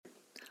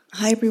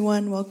Hi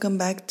everyone, welcome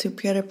back to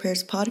Pieta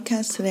Prayers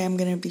podcast. Today I'm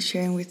going to be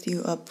sharing with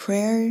you a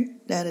prayer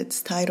that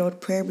it's titled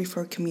Prayer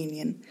Before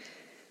Communion.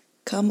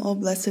 Come, O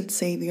blessed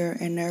Savior,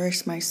 and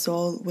nourish my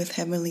soul with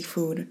heavenly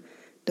food,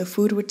 the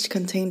food which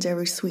contains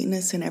every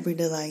sweetness and every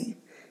delight.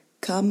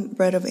 Come,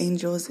 bread of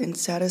angels, and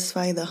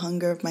satisfy the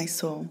hunger of my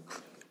soul.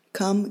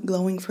 Come,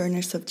 glowing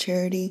furnace of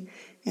charity,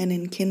 and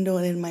enkindle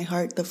in my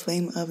heart the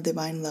flame of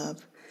divine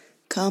love.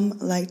 Come,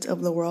 light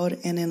of the world,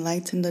 and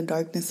enlighten the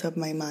darkness of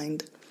my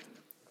mind.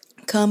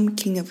 Come,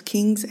 King of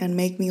Kings, and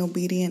make me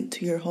obedient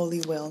to your holy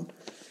will.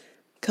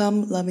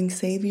 Come, loving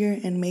Savior,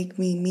 and make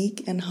me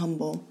meek and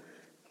humble.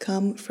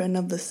 Come, friend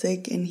of the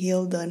sick, and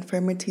heal the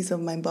infirmities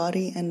of my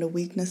body and the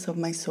weakness of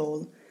my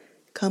soul.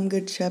 Come,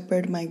 good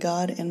shepherd, my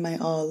God and my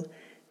all,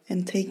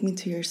 and take me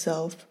to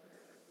yourself.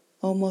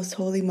 O most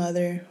holy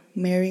Mother,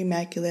 Mary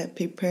Immaculate,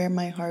 prepare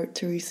my heart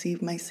to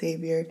receive my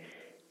Savior.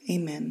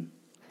 Amen.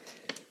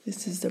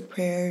 This is the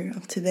prayer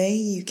of today.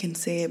 You can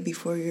say it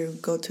before you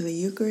go to the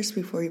Eucharist,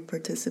 before you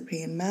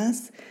participate in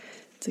Mass.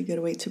 It's a good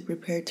way to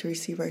prepare to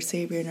receive our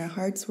Savior in our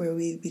hearts, where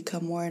we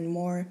become more and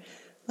more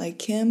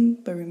like Him.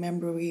 But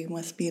remember, we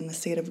must be in the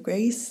state of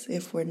grace.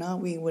 If we're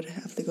not, we would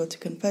have to go to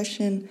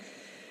confession.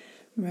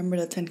 Remember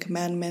the 10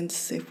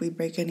 Commandments. If we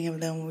break any of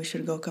them, we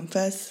should go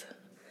confess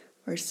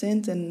our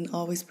sins, and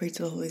always pray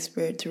to the Holy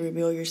Spirit to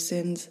reveal your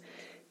sins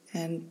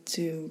and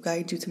to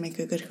guide you to make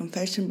a good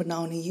confession. But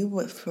not only you,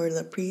 but for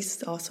the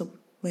priest, also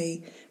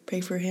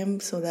pray for him,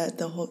 so that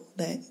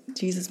that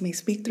Jesus may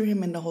speak through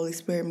him and the Holy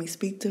Spirit may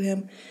speak to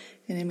him,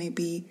 and it may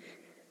be,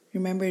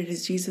 remember, it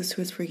is Jesus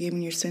who has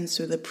forgiven your sins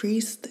through the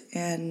priest.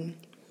 And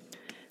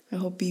I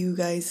hope you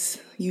guys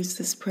use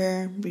this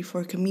prayer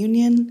before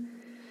communion.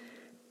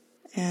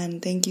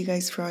 And thank you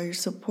guys for all your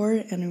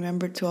support, and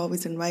remember to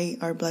always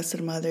invite our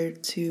Blessed Mother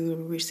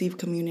to receive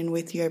communion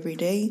with you every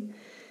day.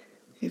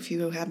 If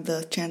you have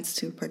the chance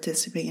to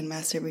participate in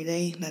Mass every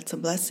day, that's a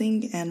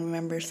blessing. And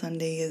remember,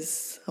 Sunday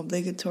is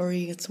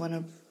obligatory. It's one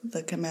of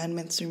the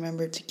commandments.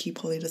 Remember to keep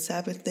holy the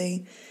Sabbath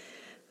day.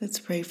 Let's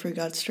pray for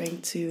God's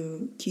strength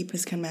to keep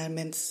His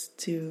commandments,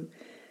 to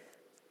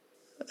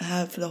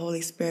have the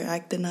Holy Spirit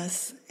act in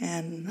us.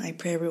 And I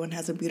pray everyone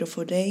has a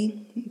beautiful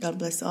day. God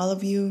bless all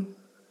of you.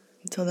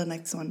 Until the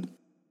next one.